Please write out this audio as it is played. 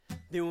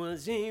There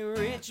was a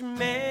rich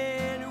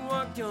man who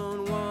walked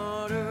on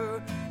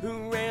water,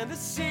 who ran the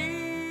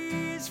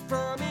seas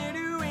from here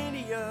to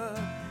India.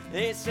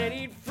 They said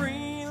he'd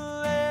free the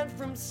land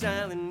from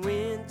silent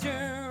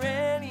winter,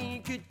 and he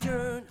could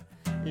turn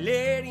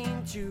lead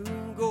into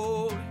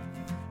gold.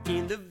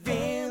 In the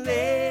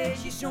village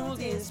he sold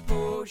his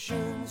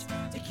potions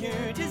to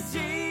cure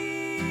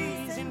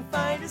disease and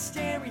fight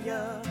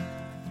hysteria.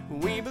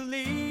 We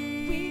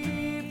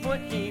believe what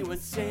he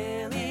was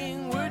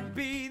selling would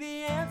be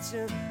the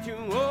answer to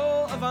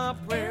all of our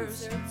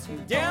prayers.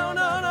 Down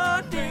on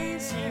our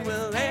knees he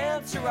will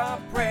answer our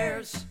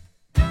prayers.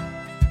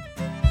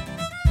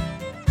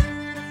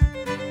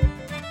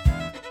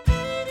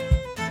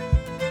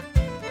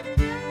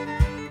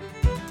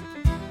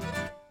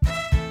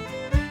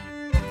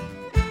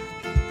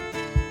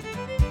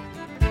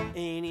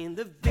 And in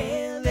the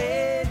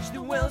village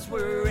the wells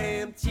were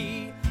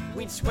empty.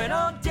 We'd sweat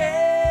all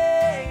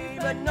day,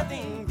 but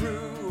nothing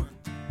grew.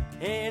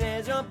 And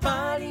as our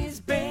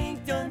bodies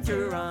baked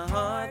under our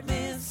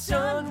heartless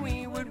sun,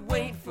 we would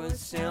wait for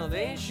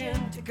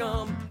salvation to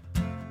come.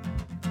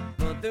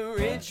 But the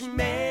rich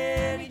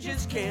man, he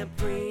just kept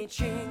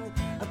preaching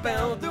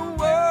about the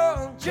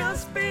world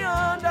just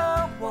beyond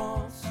our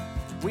walls.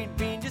 We'd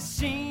been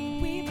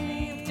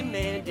deceived,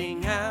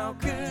 demanding how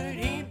could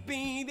he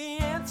be the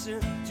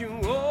answer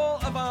to all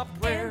of our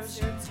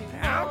prayers?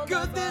 How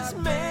could this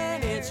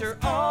man answer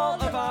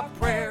all of our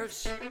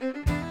prayers?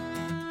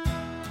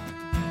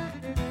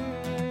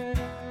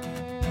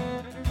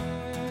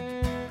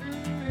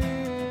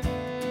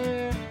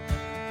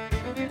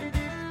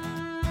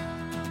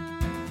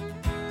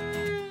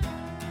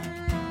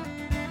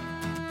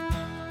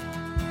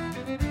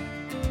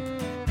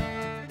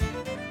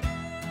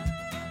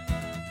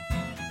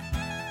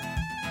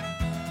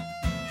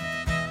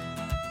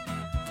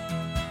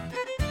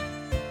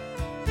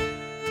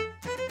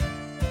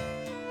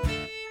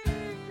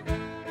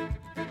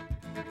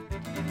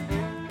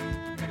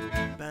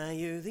 By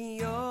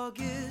early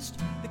August,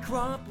 the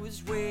crop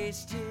was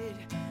wasted,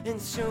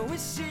 and so we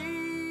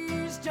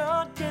seized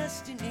our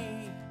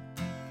destiny.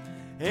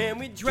 And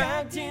we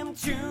dragged him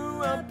to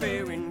a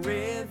barren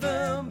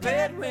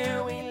riverbed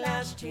where we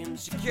lashed him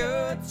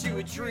secured to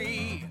a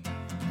tree.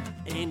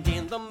 And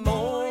in the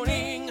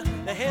morning,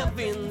 the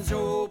heavens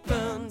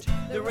opened,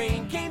 the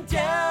rain came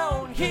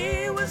down,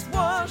 he was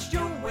washed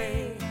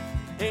away,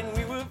 and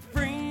we were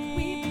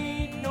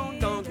free, no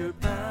longer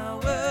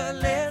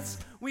powerless.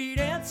 We'd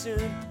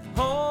answered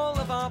all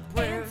of our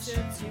prayers.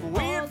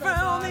 We had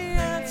found the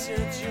answer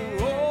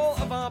to all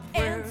of our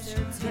prayers.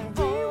 And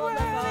we were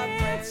the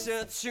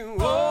answer to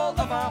all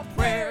of our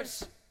prayers.